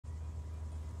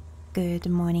good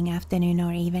morning, afternoon,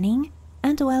 or evening,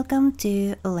 and welcome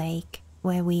to Lake,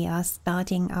 where we are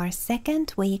starting our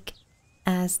second week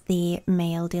as the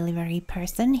mail delivery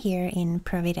person here in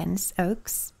Providence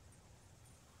Oaks.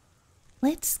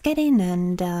 Let's get in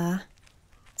and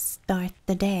start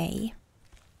the day.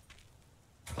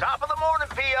 Top of the morning,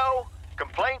 P.O.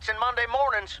 Complaints and Monday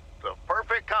mornings, the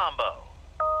perfect combo.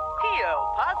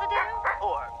 P.O. positive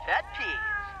or pet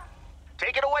peeves?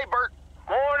 Take it away, Bert.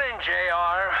 Morning,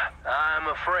 JR. I'm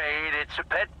afraid it's a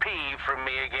pet peeve from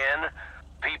me again.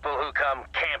 People who come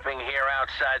camping here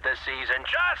outside the season,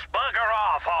 just bugger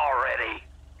off already.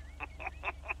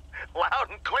 Loud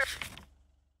and clear.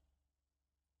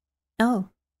 Oh,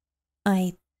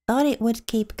 I thought it would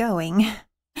keep going.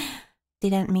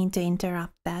 Didn't mean to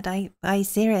interrupt that. I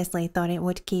seriously thought it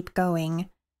would keep going.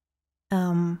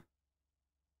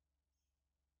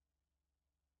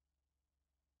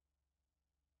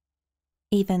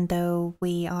 Even though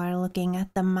we are looking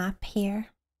at the map here.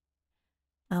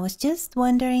 I was just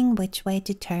wondering which way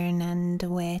to turn and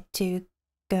where to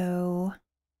go.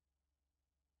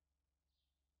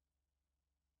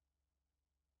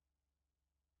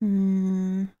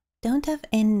 Don't have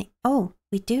any... Oh,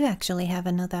 we do actually have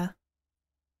another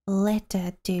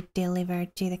letter to deliver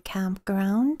to the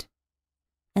campground.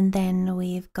 And then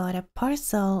we've got a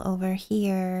parcel over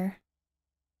here.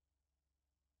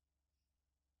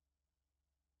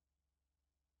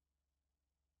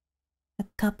 A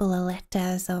couple of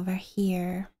letters over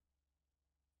here.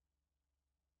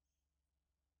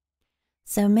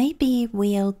 So maybe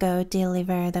we'll go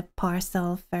deliver the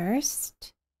parcel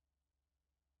first.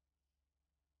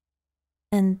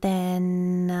 And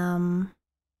then,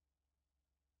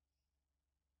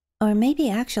 or maybe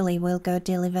actually we'll go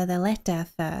deliver the letter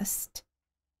first.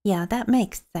 Yeah, that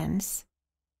makes sense.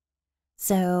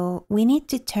 So we need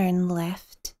to turn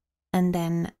left and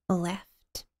then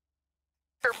left.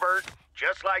 Here, Bert,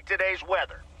 just like today's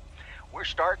weather. We're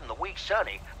starting the week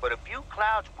sunny, but a few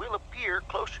clouds will appear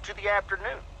closer to the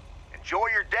afternoon. Enjoy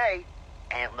your day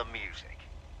and the music.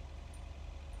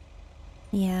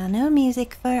 Yeah, no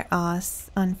music for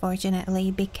us, unfortunately,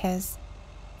 because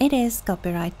it is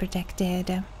copyright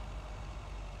protected.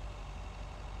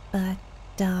 But,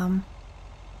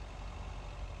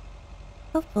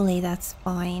 hopefully that's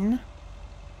fine.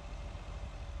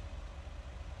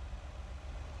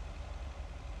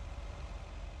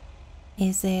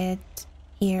 Is it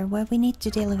here where we need to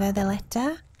deliver the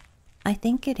letter? I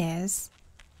think it is.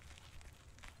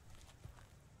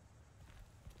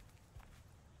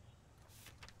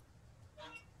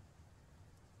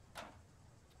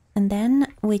 And then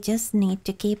we just need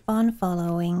to keep on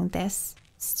following this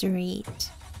street.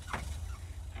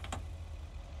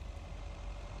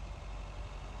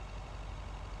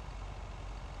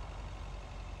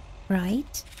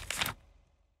 Right?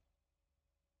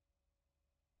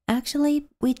 Actually,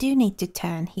 we do need to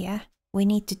turn here. We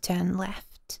need to turn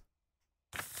left.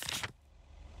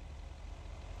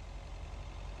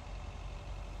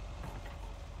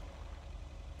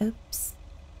 Oops.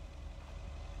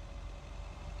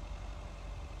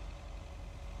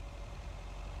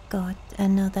 Got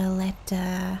another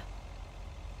letter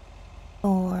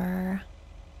for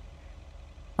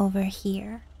over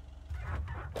here.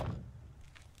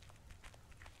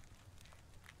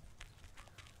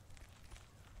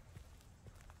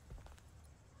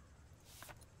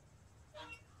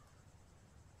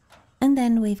 And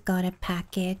then we've got a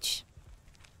package.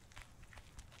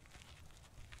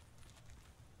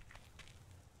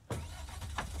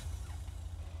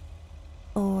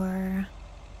 Or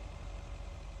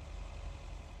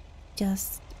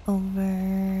just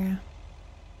over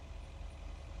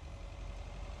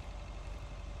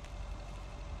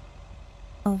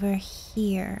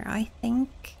here, I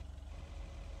think.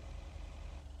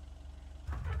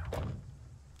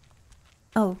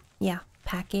 Oh, yeah,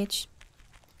 package.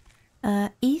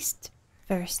 East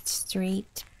 1st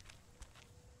Street.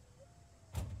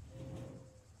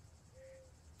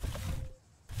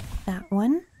 That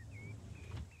one.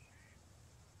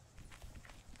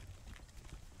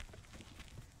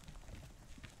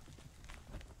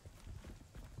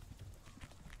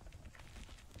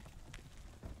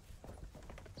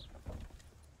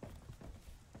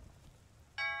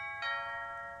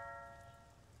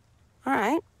 All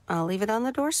right, I'll leave it on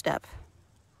the doorstep.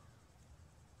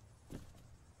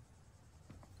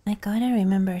 I gotta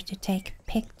remember to take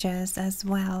pictures as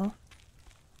well.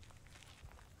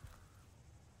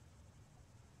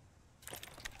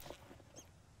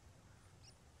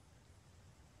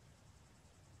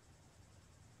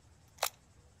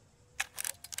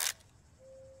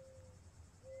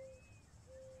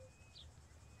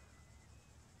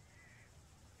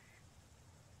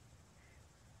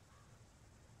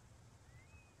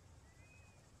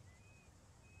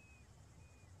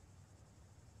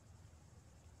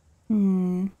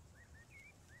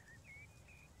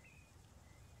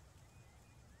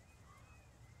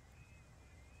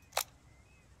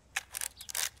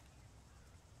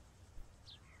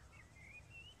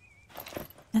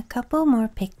 A couple more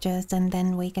pictures and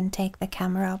then we can take the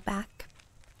camera back.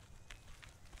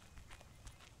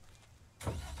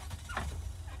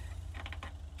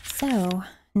 So,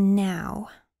 now.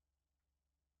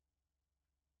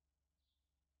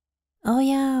 Oh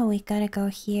yeah, we gotta go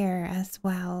here as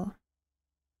well.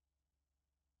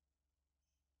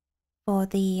 For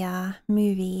the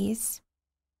movies.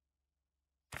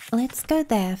 Let's go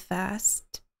there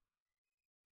first.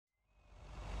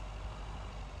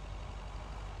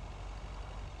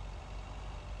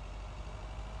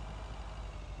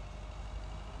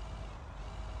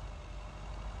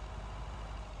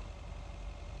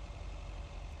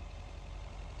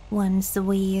 Once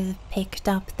we've picked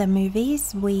up the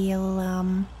movies, we'll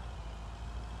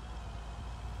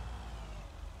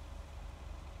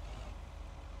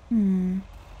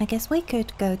I guess we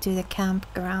could go to the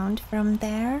campground from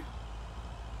there.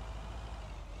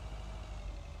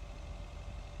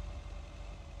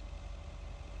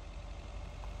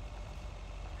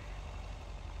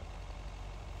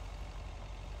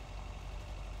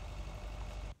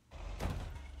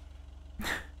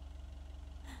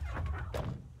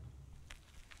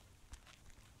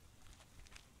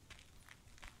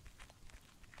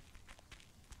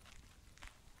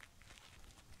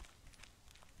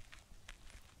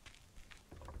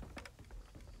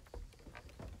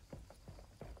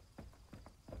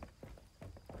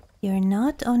 You're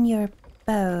not on your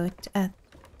boat at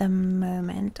the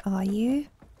moment, are you?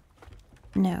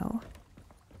 No.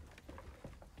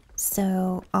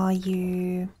 So, are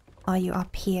you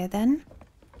up here then?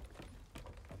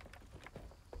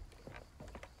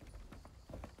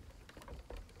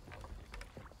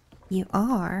 You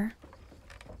are?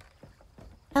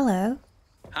 Hello?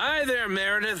 Hi there,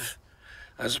 Meredith.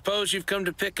 I suppose you've come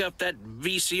to pick up that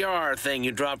VCR thing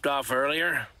you dropped off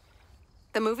earlier?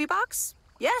 The movie box?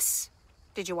 Yes.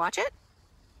 Did you watch it?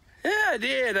 Yeah, I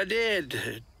did.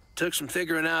 It took some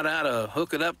figuring out how to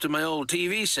hook it up to my old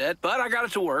TV set, but I got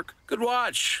it to work. Good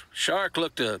watch. Shark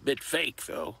looked a bit fake,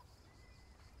 though.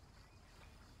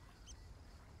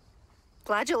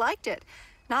 Glad you liked it.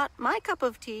 Not my cup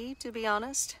of tea, to be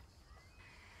honest.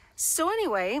 So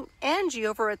anyway, Angie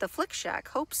over at the Flick Shack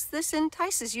hopes this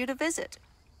entices you to visit.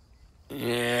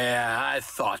 Yeah, I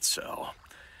thought so.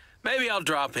 Maybe I'll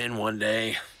drop in one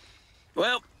day.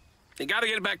 Well, you gotta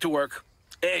get back to work.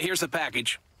 Here's the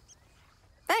package.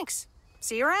 Thanks.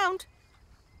 See you around.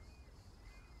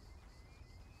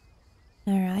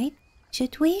 Alright.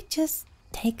 Should we just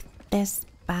take this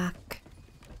back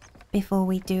before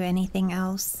we do anything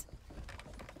else?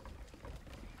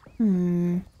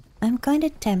 I'm kind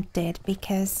of tempted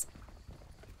because,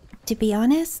 to be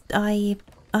honest, I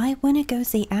want to go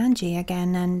see Angie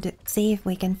again and see if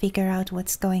we can figure out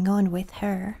what's going on with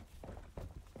her.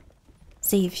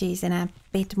 See if she's in a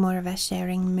bit more of a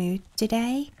sharing mood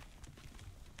today.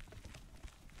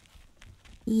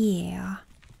 Yeah,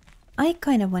 I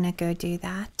kind of want to go do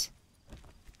that.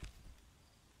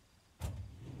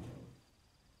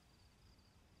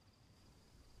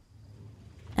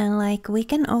 And like, we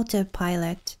can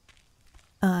autopilot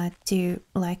to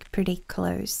like pretty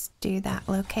close to that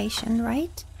location,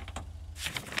 right?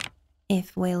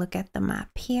 If we look at the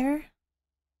map here.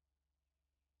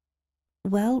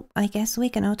 Well, I guess we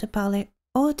can autopilot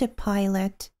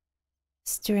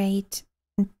straight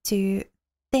to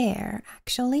there,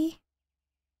 actually.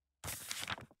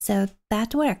 So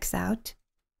that works out.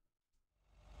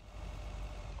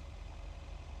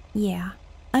 Yeah,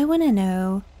 I want to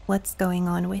know what's going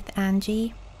on with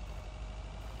Angie.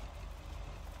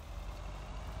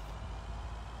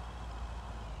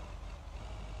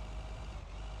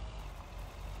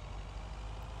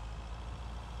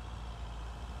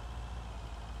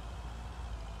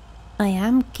 I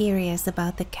am curious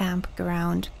about the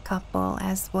campground couple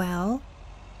as well.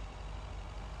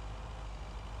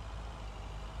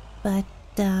 But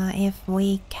if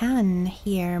we can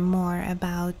hear more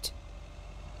about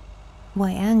why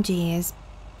Angie is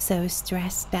so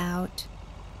stressed out,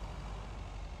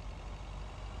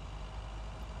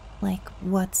 like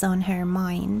what's on her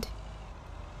mind,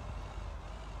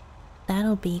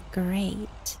 that'll be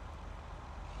great.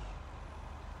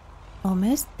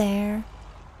 Almost there.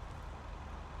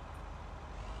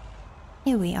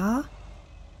 Here we are.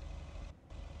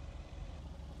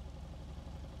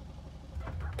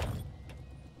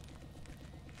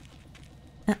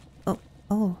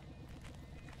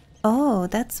 Oh,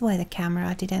 that's why the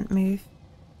camera didn't move.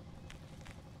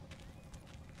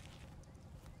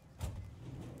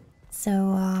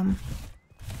 So,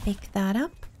 pick that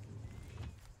up.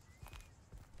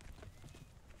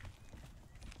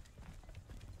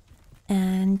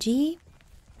 Angie,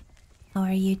 how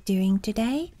are you doing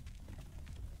today?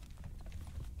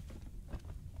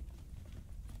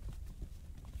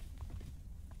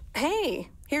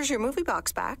 your movie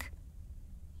box back.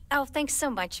 Oh, thanks so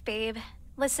much, babe.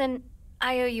 Listen,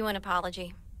 I owe you an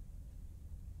apology.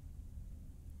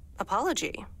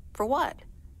 Apology? For what?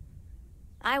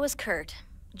 I was curt.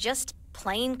 Just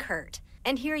plain curt.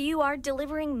 And here you are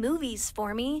delivering movies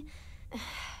for me.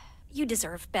 You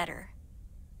deserve better.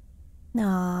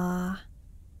 Aww.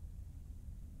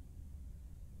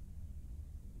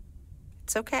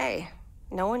 It's okay.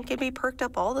 No one can be perked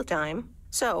up all the time.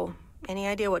 So, any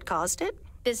idea what caused it?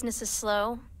 Business is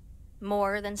slow.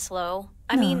 More than slow.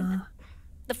 I mean,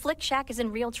 the Flick Shack is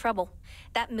in real trouble.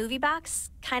 That movie box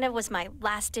kind of was my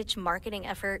last-ditch marketing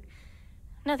effort.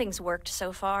 Nothing's worked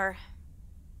so far.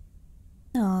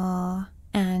 Aw,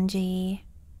 Angie.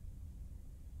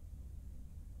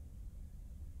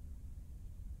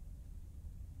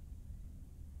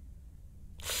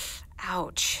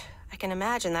 Ouch. I can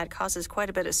imagine that causes quite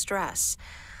a bit of stress.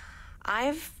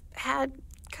 I've had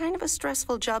kind of a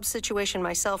stressful job situation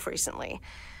myself recently,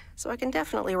 so I can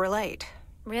definitely relate.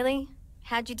 Really?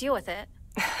 How'd you deal with it?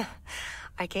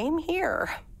 I came here.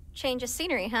 Change of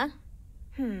scenery, huh?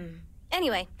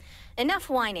 Anyway, enough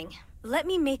whining. Let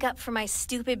me make up for my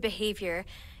stupid behavior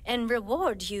and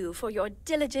reward you for your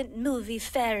diligent movie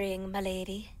faring, my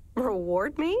lady.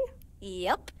 Reward me?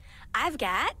 Yep. I've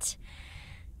got...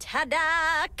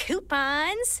 ta-da!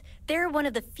 Coupons! They're one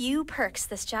of the few perks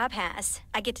this job has.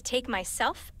 I get to take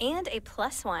myself and a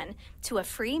 +1 to a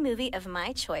free movie of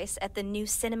my choice at the new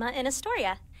cinema in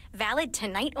Astoria. Valid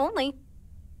tonight only.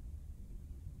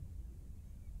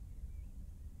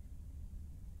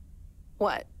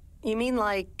 What? You mean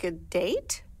like a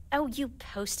date? Oh, you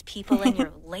post people and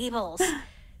your labels.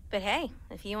 But hey,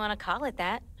 if you want to call it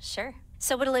that, sure.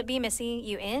 So what'll it be, Missy?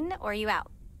 You in or you out?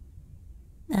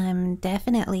 I'm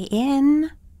definitely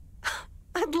in.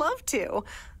 I'd love to.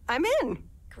 I'm in.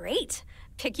 Great.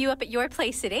 Pick you up at your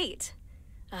place at 8.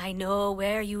 I know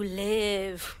where you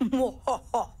live.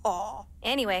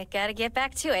 Anyway, gotta get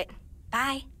back to it.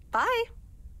 Bye. Bye.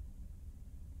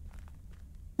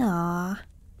 Aw.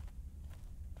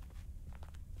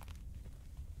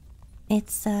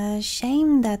 It's a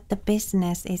shame that the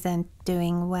business isn't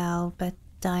doing well, but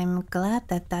I'm glad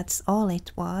that that's all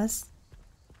it was.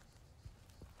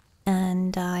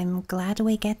 And I'm glad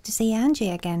we get to see Angie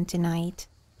again tonight.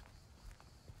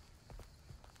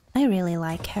 I really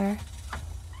like her.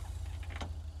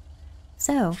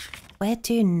 So, where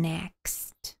to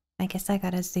next? I guess I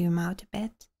gotta zoom out a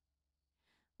bit.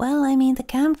 Well, I mean, the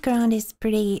campground is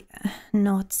pretty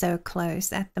not so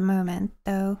close at the moment,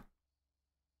 though.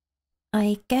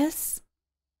 I guess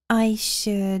I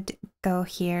should go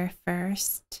here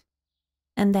first.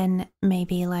 And then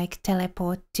maybe like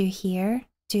teleport to here,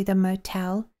 to the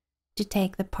motel, to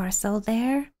take the parcel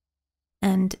there.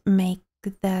 And make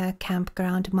the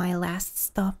campground my last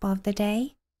stop of the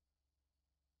day.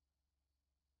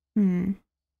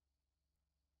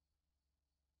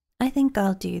 I think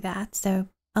I'll do that, so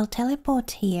I'll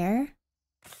teleport here.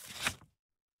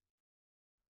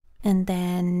 And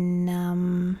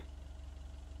then,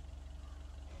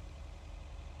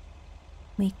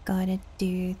 we gotta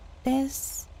do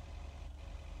this.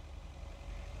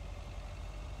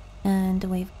 And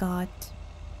we've got,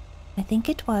 I think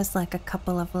it was like a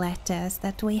couple of letters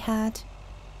that we had.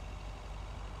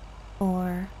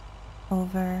 Or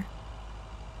over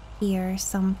here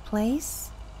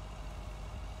someplace.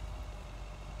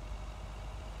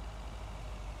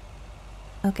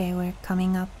 Okay, we're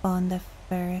coming up on the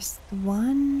first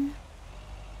one.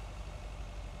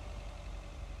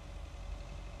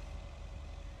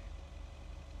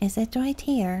 Is it right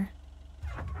here?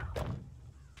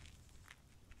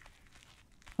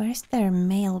 Where's their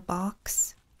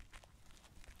mailbox?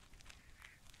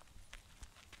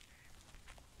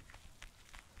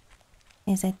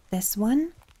 Is it this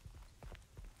one?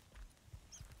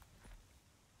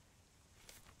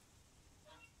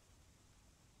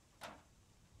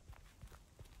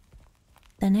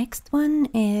 The next one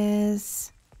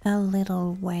is a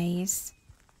little ways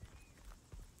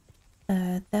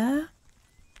further.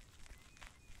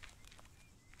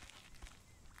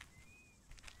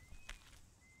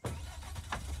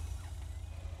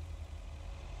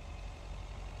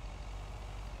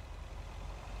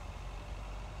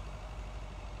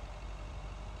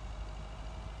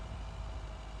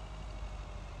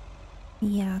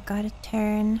 Yeah, gotta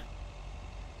turn.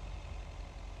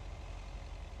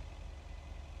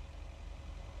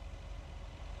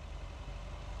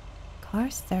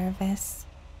 Car service.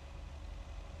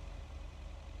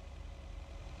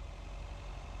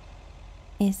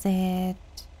 Is it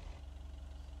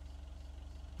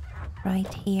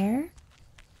right here?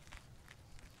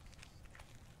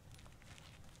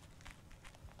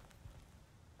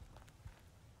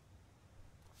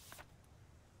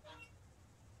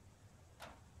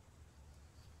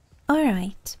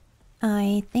 Alright,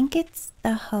 I think it's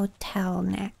the hotel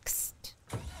next.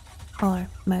 Or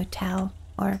motel,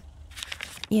 or,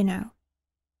 you know.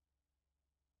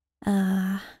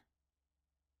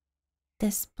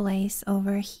 This place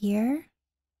over here.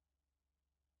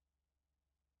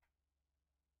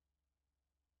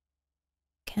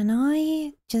 Can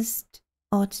I just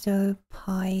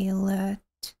autopilot?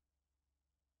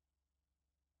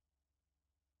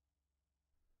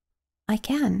 I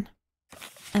can.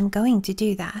 I'm going to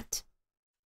do that.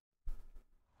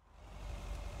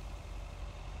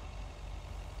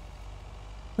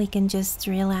 We can just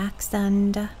relax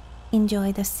and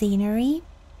enjoy the scenery.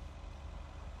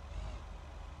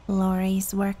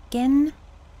 Laurie's working.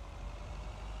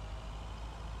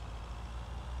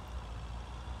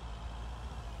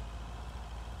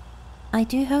 I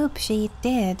do hope she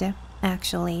did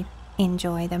actually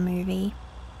enjoy the movie,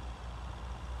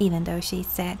 even though she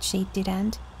said she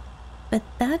didn't. But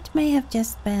that may have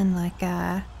just been like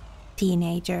a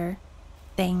teenager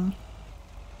thing.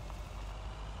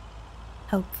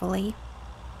 Hopefully.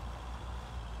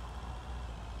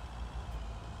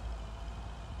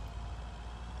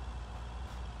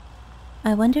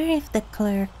 I wonder if the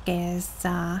clerk is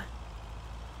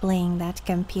playing that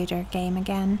computer game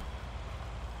again.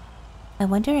 I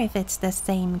wonder if it's the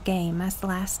same game as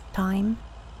last time.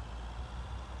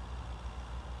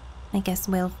 I guess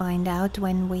we'll find out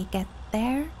when we get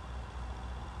there.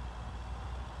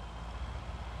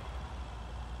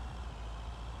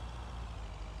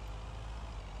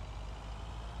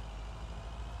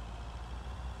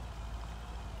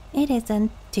 It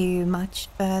isn't too much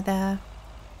further.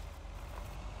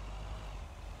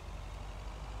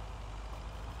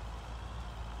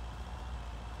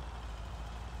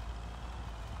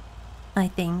 I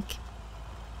think.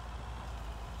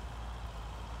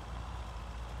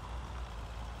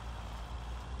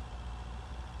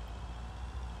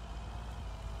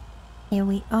 Here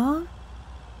we are.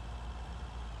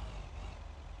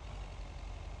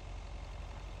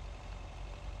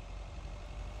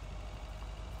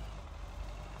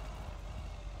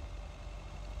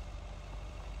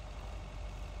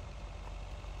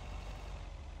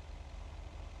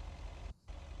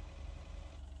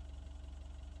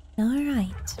 All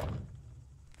right.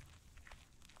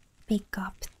 Pick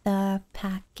up the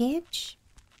package.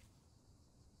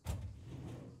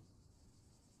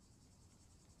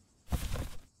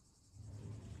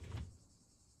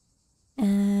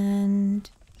 And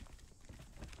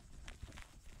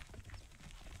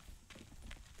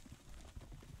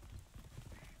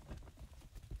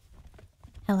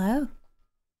hello.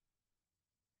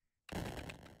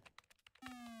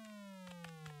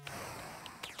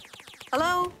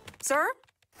 Hello, sir?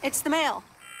 It's the mail.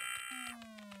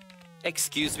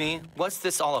 Excuse me, what's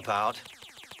this all about?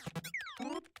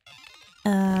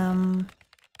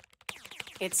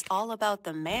 It's all about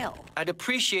the mail. I'd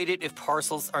appreciate it if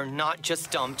parcels are not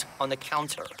just dumped on the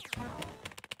counter.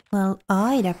 Well,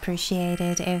 I'd appreciate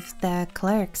it if the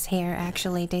clerks here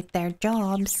actually did their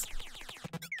jobs.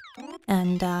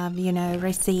 And, you know,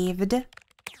 received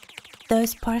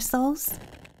those parcels.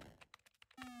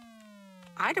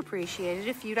 I'd appreciate it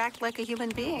if you'd act like a human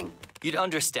being. You'd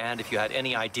understand if you had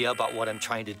any idea about what I'm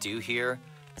trying to do here.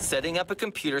 Setting up a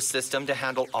computer system to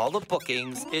handle all the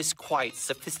bookings is quite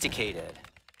sophisticated.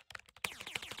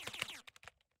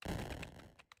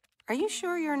 Are you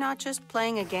sure you're not just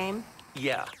playing a game?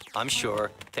 Yeah, I'm sure.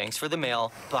 Thanks for the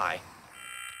mail. Bye.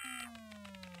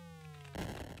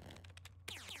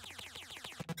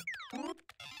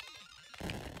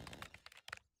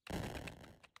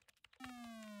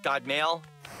 Got mail?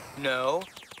 No?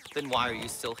 Then why are you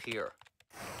still here?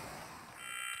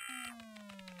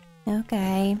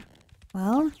 Okay.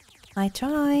 Well, I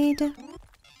tried.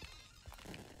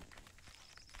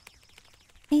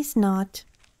 He's not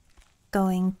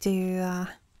going to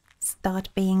start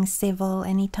being civil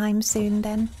anytime soon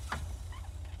then.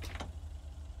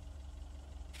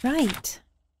 Right.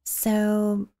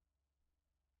 So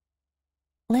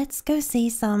let's go see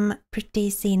some pretty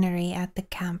scenery at the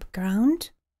campground.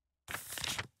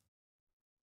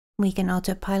 We can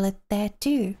autopilot there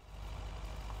too.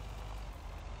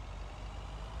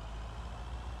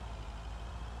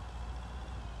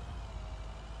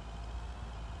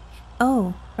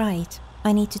 Oh, right.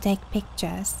 I need to take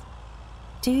pictures.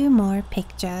 2 more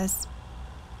pictures.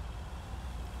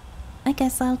 I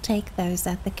guess I'll take those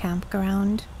at the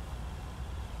campground.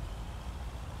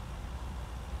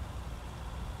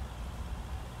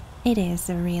 It is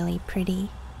really pretty.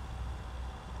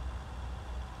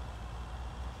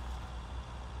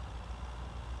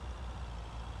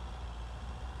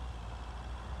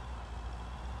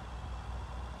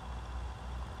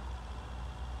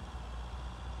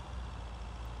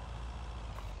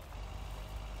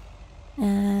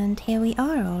 And here we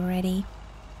are already.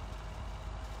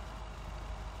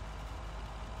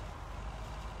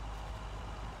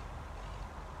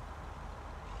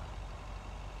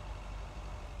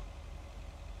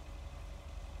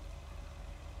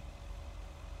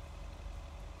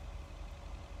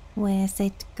 Where's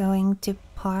it going to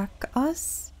park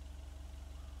us?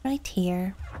 Right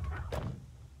here.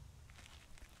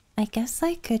 I guess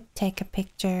I could take a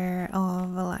picture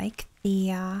of like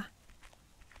the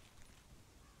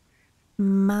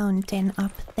mountain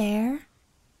up there.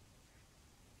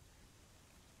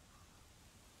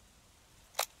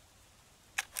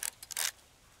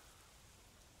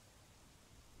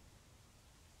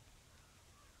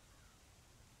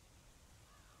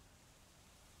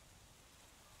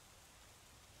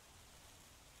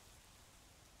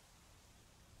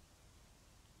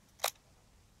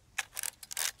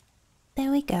 There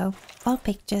we go, all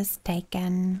pictures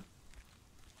taken.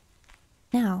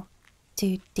 Now,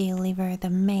 to deliver the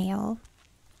mail.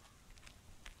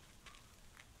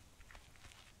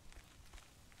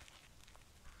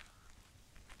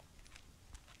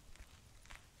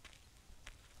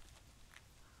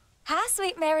 Hi,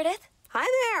 sweet Meredith. Hi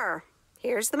there.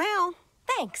 Here's the mail.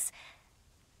 Thanks.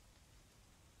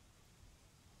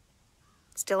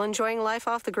 Still enjoying life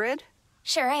off the grid?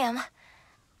 Sure am.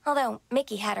 Although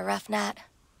Mickey had a rough night.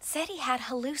 Said he had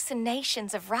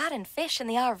hallucinations of riding fish in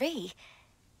the RV.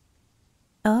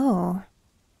 Oh.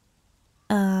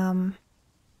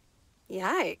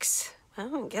 Yikes.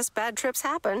 Well, I guess bad trips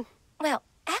happen. Well,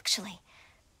 actually,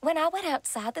 when I went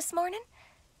outside this morning,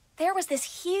 there was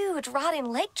this huge rotting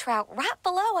lake trout right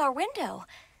below our window.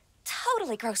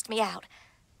 Totally grossed me out.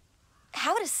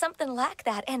 How does something like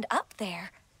that end up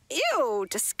there? Ew,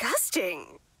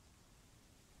 disgusting.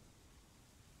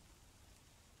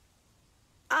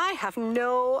 I have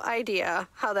no idea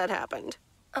how that happened.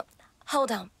 Oh,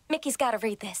 hold on. Mickey's got to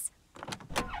read this.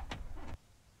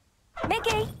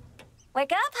 Mickey!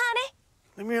 Wake up, honey!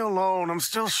 Leave me alone. I'm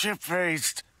still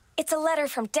shit-faced. It's a letter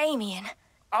from Damien.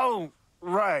 Oh,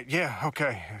 right. Yeah,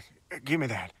 okay. Give me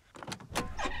that.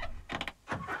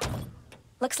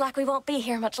 Looks like we won't be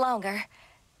here much longer.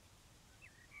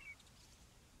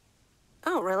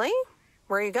 Oh, really?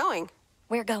 Where are you going?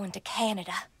 We're going to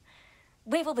Canada.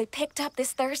 We will be picked up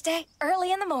this Thursday,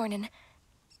 early in the morning.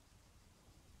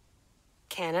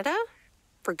 Canada?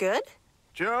 For good?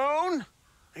 Joan?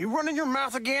 Are you running your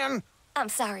mouth again? I'm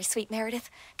sorry, sweet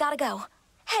Meredith. Gotta go.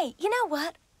 Hey, you know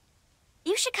what?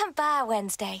 You should come by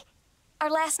Wednesday. Our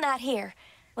last night here.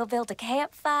 We'll build a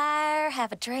campfire,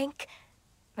 have a drink,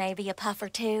 maybe a puff or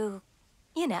two,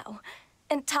 you know,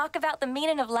 and talk about the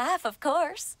meaning of life, of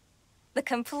course. The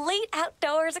complete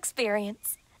outdoors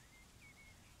experience.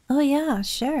 Oh yeah,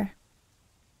 sure.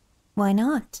 Why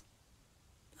not?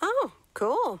 Oh,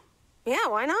 cool. Yeah,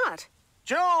 why not?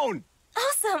 Joan!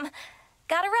 Awesome.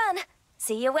 Gotta run.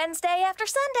 See you Wednesday after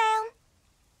sundown.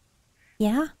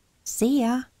 Yeah, see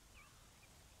ya.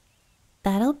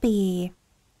 That'll be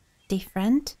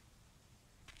different.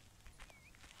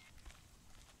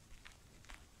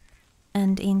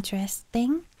 And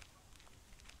interesting.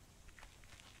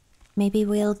 Maybe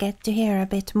we'll get to hear a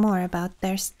bit more about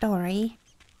their story.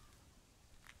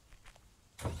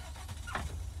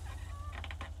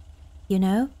 You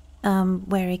know,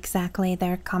 where exactly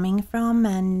they're coming from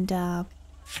and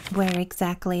where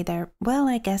exactly they're... Well,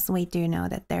 I guess we do know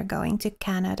that they're going to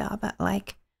Canada, but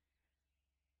like,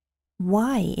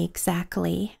 why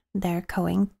exactly they're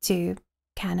going to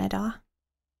Canada,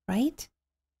 right?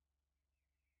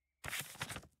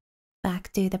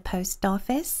 Back to the post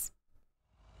office.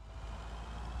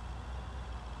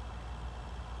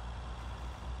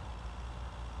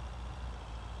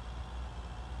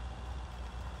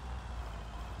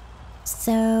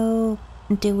 So,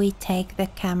 do we take the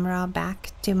camera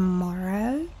back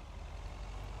tomorrow?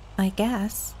 I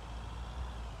guess.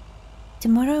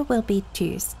 Tomorrow will be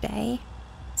Tuesday,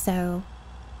 so...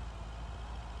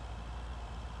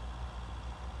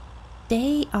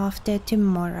 Day after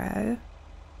tomorrow.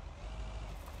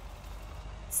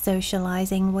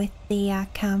 Socializing with the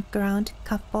campground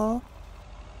couple.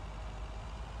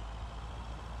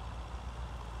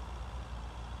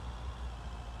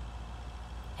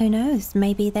 Who knows,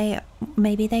 maybe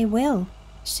they will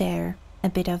share a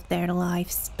bit of their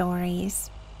life stories.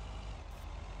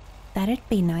 That'd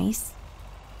be nice.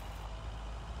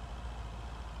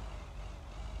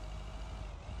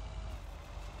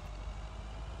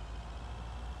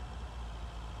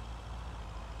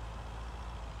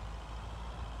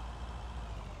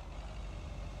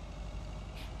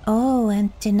 Oh,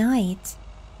 and tonight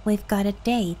we've got a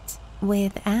date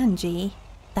with Angie.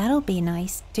 That'll be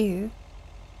nice too.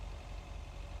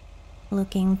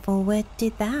 Looking forward to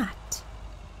that.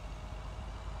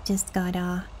 Just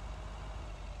gotta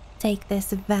take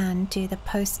this van to the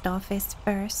post office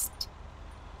first.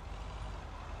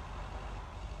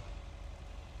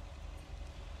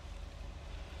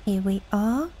 Here we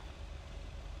are.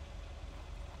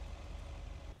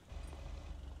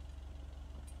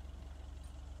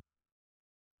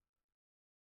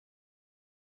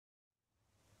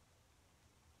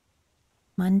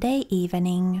 Monday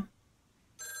evening.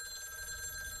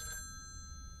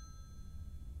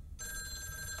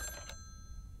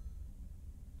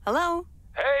 Hello?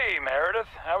 Hey, Meredith.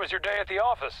 How was your day at the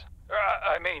office?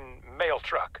 I mean, mail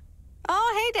truck.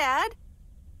 Oh, hey, Dad.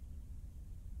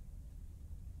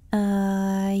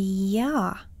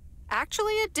 Yeah.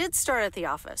 Actually, it did start at the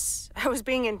office. I was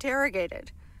being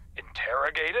interrogated.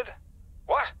 Interrogated?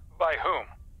 What? By whom?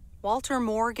 Walter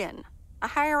Morgan, a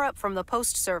higher-up from the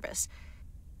post service.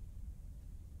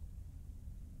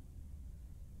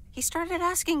 He started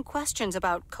asking questions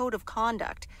about code of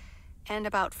conduct and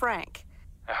about Frank.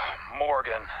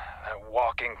 Morgan, that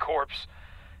walking corpse.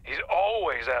 He's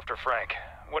always after Frank.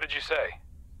 What did you say?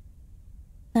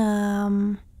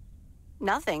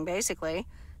 Nothing, basically.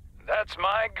 That's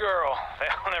my girl.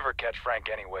 They'll never catch Frank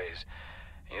anyways.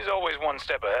 He's always one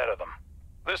step ahead of them.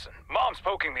 Listen, Mom's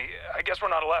poking me. I guess we're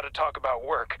not allowed to talk about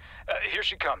work. Here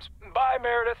she comes. Bye,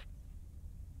 Meredith.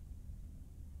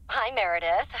 Hi,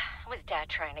 Meredith. Was Dad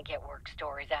trying to get work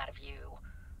stories out of you?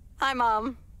 Hi,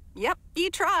 Mom. Yep, he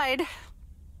tried.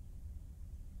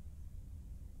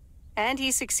 And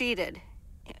he succeeded.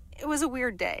 It was a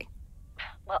weird day.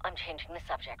 Well, I'm changing the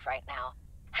subject right now.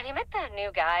 Have you met the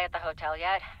new guy at the hotel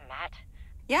yet, Matt?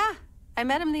 Yeah, I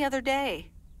met him the other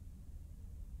day.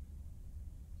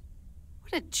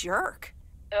 What a jerk.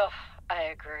 Ugh, I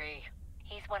agree.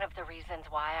 He's one of the reasons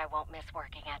why I won't miss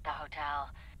working at the hotel.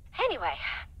 Anyway,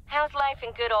 how's life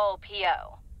in good old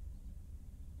P.O.?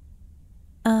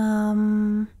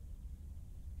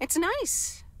 It's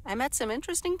nice. I met some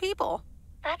interesting people.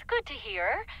 That's good to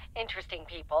hear. Interesting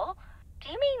people. Do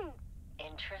you mean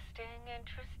interesting,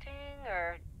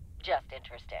 or just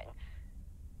interesting?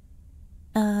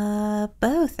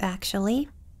 Both, actually.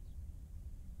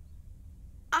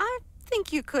 I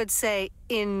think you could say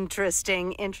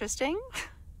interesting.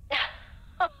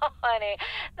 Oh, honey,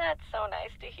 that's so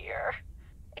nice to hear.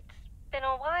 It's been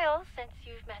a while since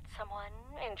you've met someone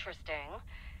interesting.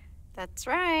 That's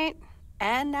right.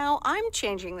 And now I'm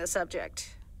changing the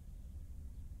subject.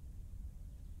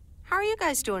 How are you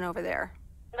guys doing over there?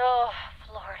 Oh,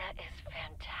 Florida is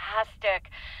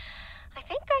fantastic. I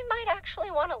think I might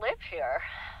actually want to live here.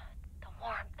 The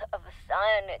warmth of the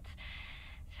sun, it's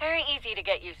very easy to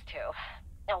get used to.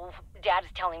 Oh, Dad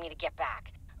is telling me to get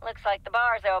back. Looks like the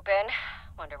bar's open.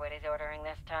 Wonder what he's ordering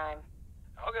this time.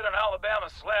 I'll get an Alabama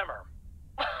Slammer.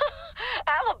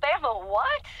 Alabama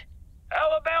what?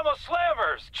 Alabama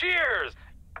Slammers! Cheers!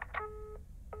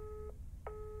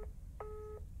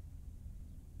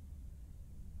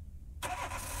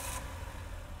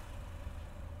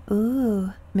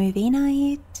 Ooh, movie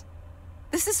night.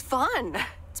 This is fun.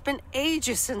 It's been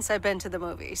ages since I've been to the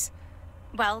movies.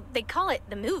 Well, they call it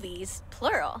the movies,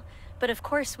 plural. But of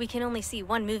course, we can only see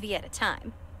one movie at a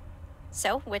time.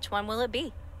 So, which one will it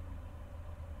be?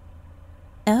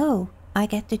 Oh, I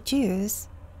get to choose.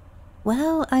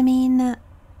 Well, I mean,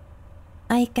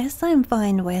 I guess I'm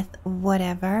fine with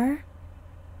whatever.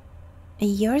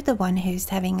 You're the one who's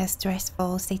having a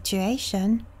stressful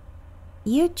situation.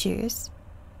 You choose.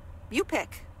 You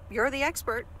pick. You're the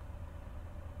expert.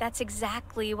 That's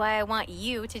exactly why I want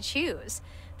you to choose.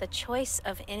 The choice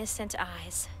of innocent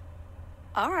eyes.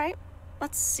 All right.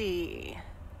 Let's see.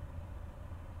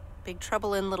 Big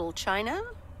Trouble in Little China,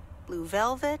 Blue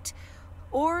Velvet,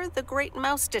 or The Great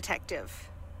Mouse Detective.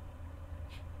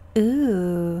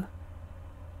 Ooh.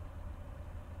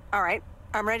 All right,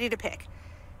 I'm ready to pick.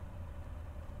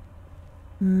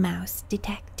 Mouse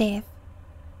Detective.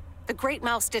 The Great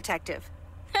Mouse Detective.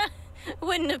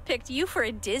 Wouldn't have picked you for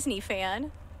a Disney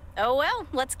fan. Oh well,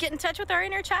 let's get in touch with our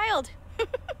inner child.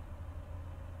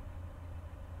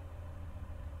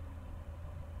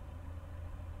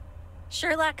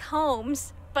 Sherlock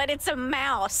Holmes, but it's a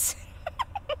mouse.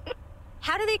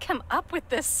 How do they come up with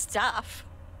this stuff?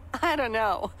 I don't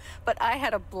know, but I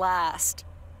had a blast.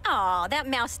 Aw, that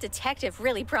mouse detective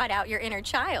really brought out your inner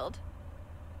child.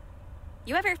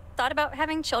 You ever thought about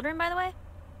having children, by the way?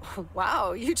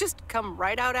 Wow, you just come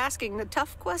right out asking the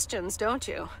tough questions, don't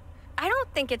you? I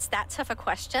don't think it's that tough a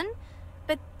question,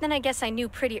 but then I guess I knew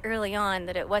pretty early on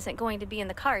that it wasn't going to be in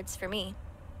the cards for me.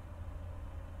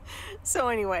 So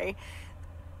anyway,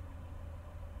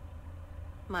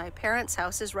 my parents'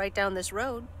 house is right down this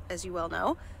road, as you well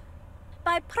know.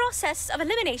 By process of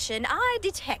elimination, I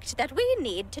detect that we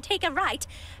need to take a right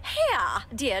here,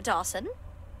 dear Dawson.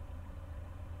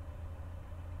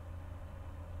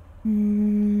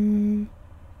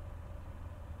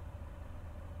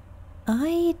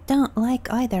 I don't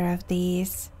like either of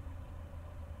these.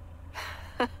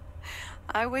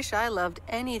 I wish I loved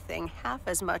anything half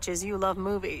as much as you love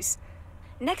movies.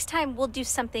 Next time, we'll do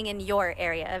something in your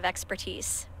area of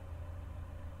expertise.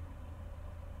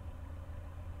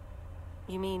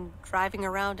 You mean driving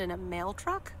around in a mail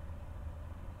truck?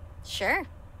 Sure.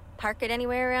 Park it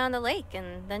anywhere around the lake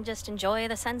and then just enjoy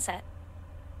the sunset.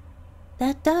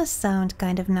 That does sound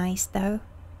kind of nice, though.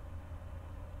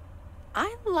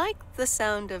 I like the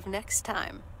sound of next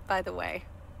time, by the way.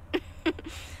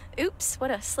 Oops,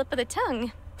 what a slip of the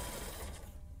tongue.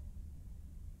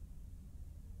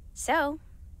 So,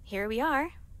 here we are.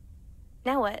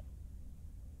 Now what?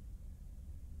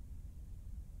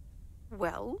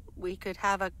 Well, we could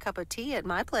have a cup of tea at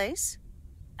my place.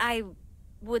 I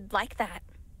would like that.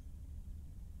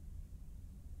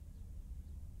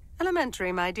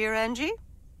 Elementary, my dear Angie.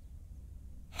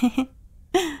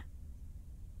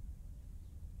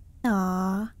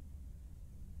 Aww.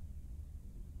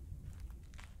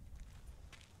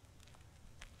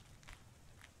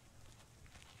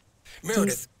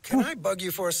 Meredith, can I bug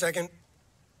you for a second?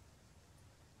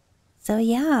 So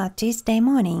yeah, Tuesday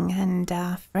morning, and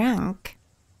Frank.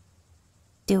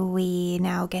 Do we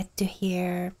now get to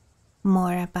hear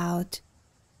more about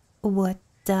what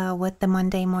the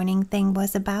Monday morning thing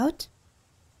was about?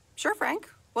 Sure, Frank.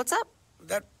 What's up?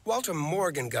 That Walter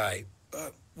Morgan guy,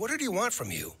 what did he want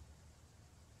from you?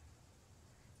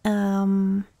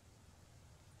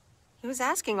 He was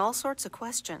asking all sorts of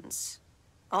questions.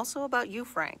 Also about you,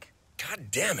 Frank.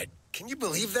 God damn it. Can you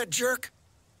believe that jerk?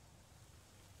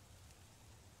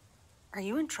 Are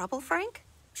you in trouble, Frank?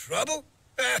 Trouble?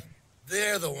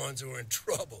 They're the ones who are in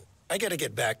trouble. I gotta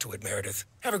get back to it, Meredith.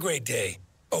 Have a great day.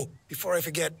 Oh, before I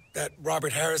forget, that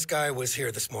Robert Harris guy was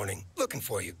here this morning, looking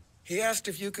for you. He asked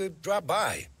if you could drop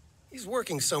by. He's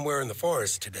working somewhere in the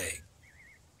forest today.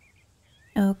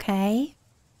 Okay.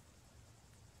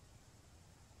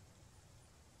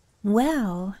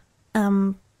 Well,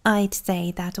 I'd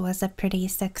say that was a pretty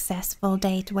successful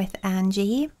date with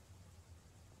Angie.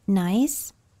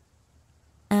 Nice.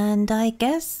 And I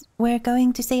guess we're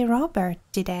going to see Robert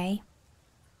today.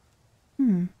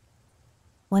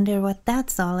 Wonder what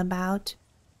that's all about.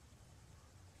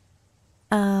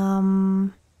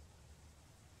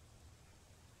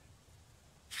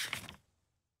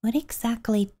 What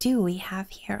exactly do we have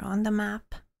here on the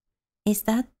map? Is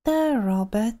that the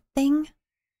Robert thing?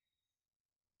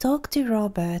 Talk to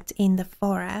Robert in the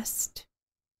forest.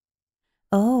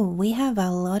 Oh, we have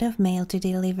a lot of mail to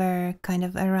deliver kind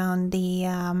of around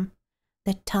the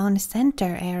town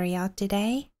center area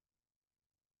today.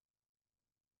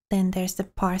 Then there's a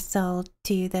parcel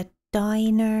to the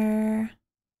diner.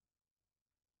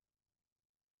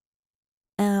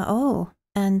 Oh,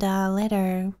 and a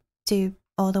letter to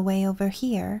all the way over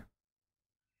here.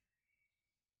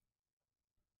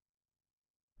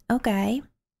 Okay.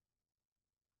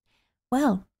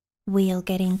 Well, we'll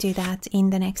get into that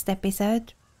in the next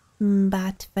episode.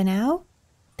 But for now,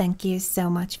 thank you so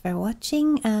much for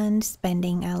watching and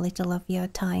spending a little of your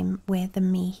time with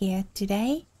me here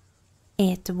today.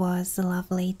 It was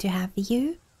lovely to have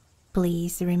you.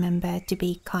 Please remember to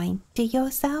be kind to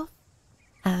yourself.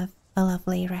 Have a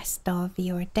lovely rest of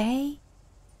your day.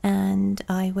 And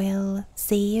I will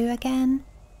see you again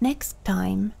next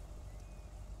time.